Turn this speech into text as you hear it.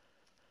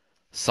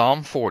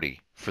Psalm 40,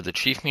 for the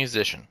chief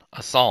musician,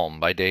 a psalm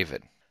by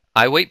David.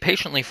 I wait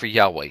patiently for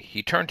Yahweh.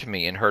 He turned to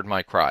me and heard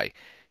my cry.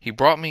 He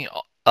brought me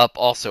up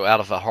also out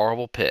of a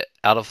horrible pit,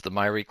 out of the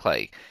miry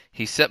clay.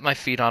 He set my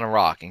feet on a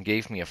rock and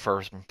gave me a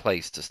firm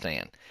place to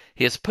stand.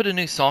 He has put a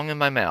new song in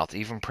my mouth,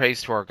 even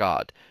praise to our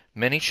God.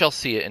 Many shall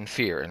see it and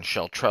fear, and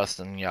shall trust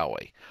in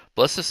Yahweh.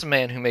 Blessed is the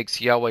man who makes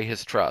Yahweh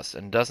his trust,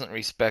 and doesn't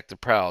respect the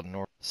proud,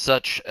 nor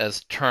such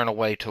as turn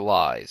away to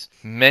lies.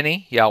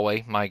 Many,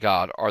 Yahweh, my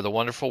God, are the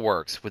wonderful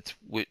works with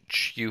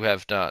which you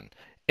have done,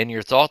 and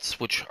your thoughts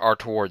which are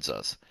towards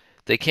us.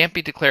 They can't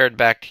be declared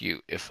back to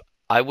you. If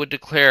I would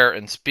declare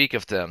and speak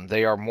of them,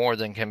 they are more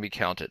than can be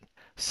counted.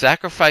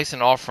 Sacrifice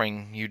and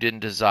offering you didn't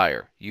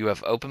desire. You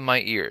have opened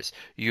my ears.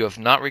 You have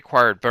not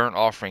required burnt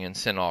offering and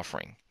sin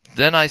offering.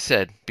 Then I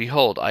said,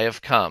 Behold, I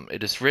have come.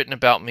 It is written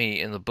about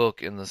me in the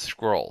book in the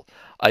scroll.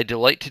 I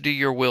delight to do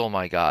your will,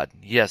 my God.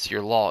 Yes,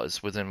 your law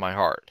is within my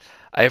heart.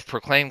 I have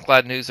proclaimed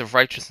glad news of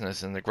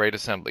righteousness in the great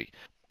assembly.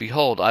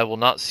 Behold, I will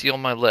not seal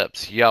my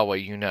lips, Yahweh,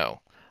 you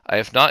know. I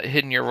have not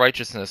hidden your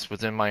righteousness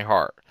within my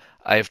heart.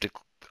 I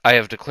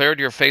have declared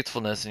your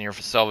faithfulness and your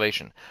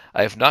salvation.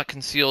 I have not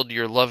concealed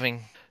your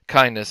loving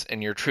kindness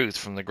and your truth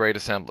from the great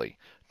assembly.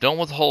 Don't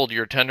withhold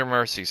your tender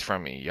mercies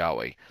from me,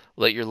 Yahweh.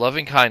 Let your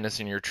loving kindness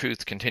and your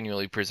truth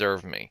continually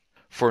preserve me.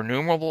 For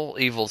innumerable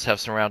evils have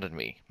surrounded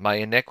me. My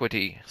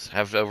iniquities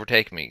have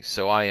overtaken me,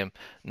 so I am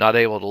not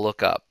able to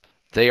look up.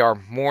 They are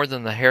more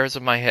than the hairs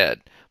of my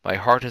head. My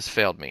heart has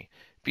failed me.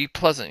 Be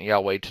pleasant,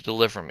 Yahweh, to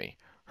deliver me.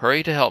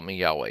 Hurry to help me,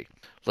 Yahweh.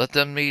 Let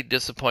them be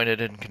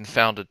disappointed and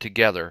confounded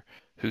together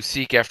who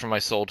seek after my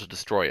soul to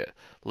destroy it.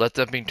 Let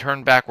them be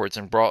turned backwards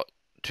and brought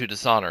to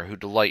dishonor who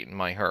delight in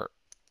my hurt.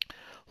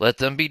 Let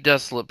them be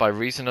desolate by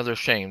reason of their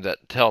shame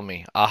that tell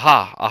me,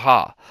 Aha,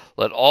 aha!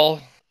 Let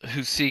all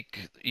who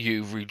seek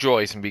you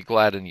rejoice and be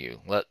glad in you.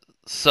 Let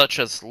such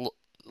as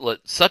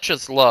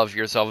love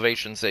your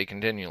salvation say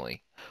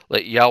continually,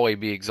 Let Yahweh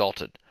be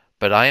exalted.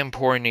 But I am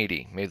poor and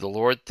needy. May the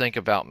Lord think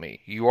about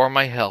me. You are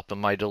my help and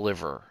my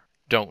deliverer.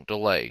 Don't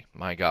delay,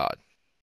 my God.